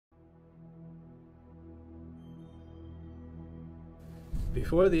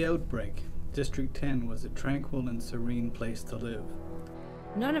Before the outbreak, District 10 was a tranquil and serene place to live.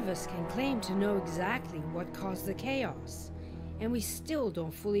 None of us can claim to know exactly what caused the chaos, and we still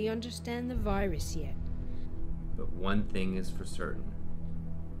don't fully understand the virus yet. But one thing is for certain.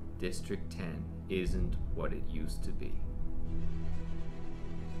 District 10 isn't what it used to be.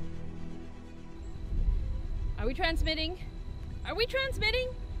 Are we transmitting? Are we transmitting?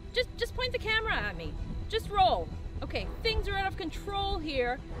 Just point the camera at me. Just roll. Okay, things are out of control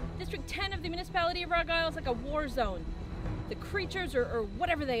here. District 10 of the municipality of Argyle is like a war zone. The creatures, or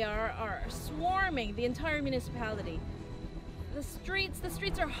whatever they are swarming the entire municipality. The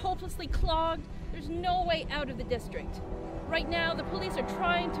streets are hopelessly clogged. There's no way out of the district. Right now, the police are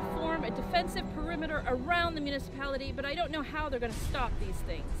trying to form a defensive perimeter around the municipality, but I don't know how they're going to stop these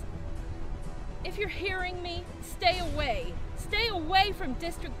things. If you're hearing me, stay away. Stay away from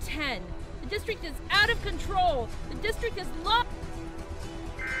District 10. The district is out of control. The district is locked.